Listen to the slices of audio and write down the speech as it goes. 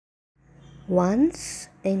Once,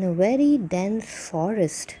 in a very dense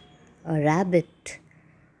forest, a rabbit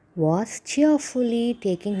was cheerfully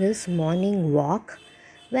taking his morning walk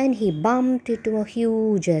when he bumped into a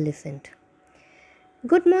huge elephant.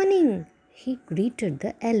 "Good morning," he greeted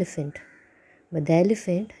the elephant. But the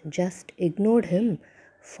elephant just ignored him,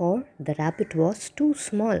 for the rabbit was too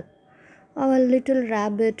small. Our little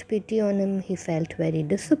rabbit pity on him. He felt very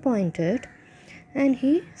disappointed and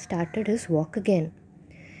he started his walk again.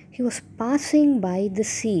 He was passing by the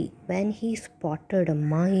sea when he spotted a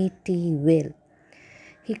mighty whale.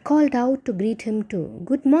 He called out to greet him too,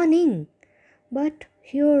 "Good morning." But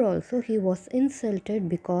here also he was insulted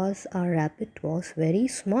because our rabbit was very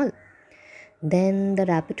small. Then the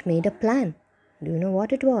rabbit made a plan. Do you know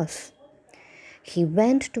what it was? He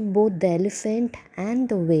went to both the elephant and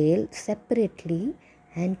the whale separately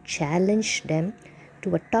and challenged them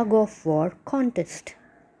to a tug of war contest.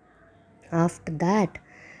 After that,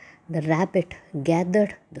 the rabbit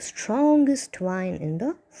gathered the strongest vine in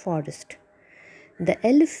the forest. The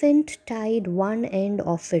elephant tied one end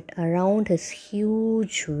of it around his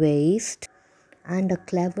huge waist, and a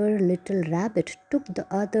clever little rabbit took the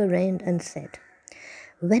other end and said,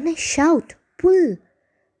 "When I shout, pull!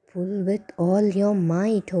 Pull with all your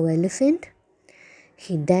might, O elephant."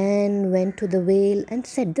 He then went to the whale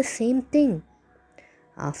and said the same thing.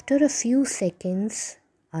 After a few seconds,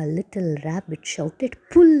 a little rabbit shouted,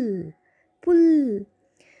 "Pull! Pull!"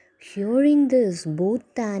 Hearing this, both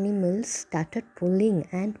the animals started pulling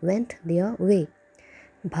and went their way.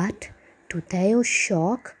 But to their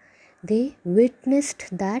shock, they witnessed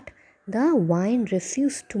that the vine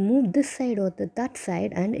refused to move this side or that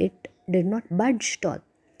side, and it did not budge at all.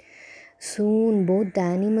 Soon both the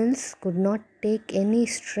animals could not take any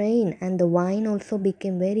strain, and the vine also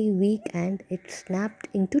became very weak and it snapped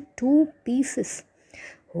into two pieces.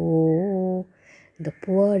 Oh, the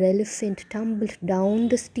poor elephant tumbled down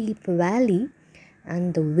the steep valley,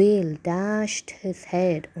 and the whale dashed his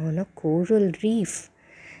head on a coral reef.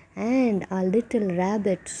 And our little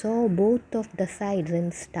rabbit saw both of the sides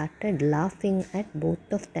and started laughing at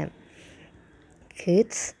both of them.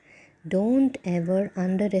 Kids, don't ever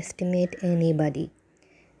underestimate anybody.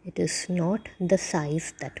 It is not the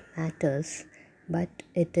size that matters, but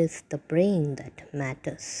it is the brain that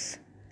matters.